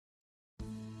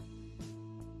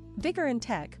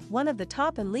Vigorun-Tech, one of the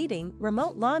top and leading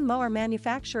remote lawn mower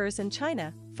manufacturers in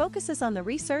China, focuses on the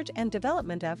research and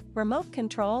development of remote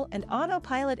control and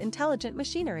autopilot intelligent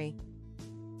machinery.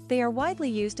 They are widely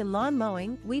used in lawn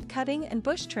mowing, weed cutting and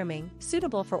bush trimming,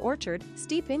 suitable for orchard,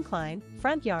 steep incline,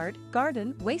 front yard,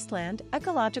 garden, wasteland,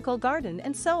 ecological garden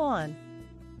and so on.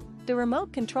 The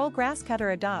remote control grass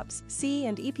cutter adopts CE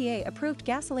and EPA approved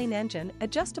gasoline engine,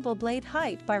 adjustable blade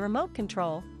height by remote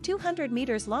control, 200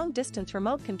 meters long distance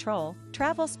remote control,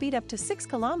 travel speed up to 6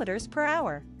 kilometers per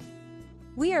hour.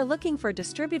 We are looking for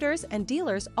distributors and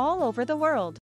dealers all over the world.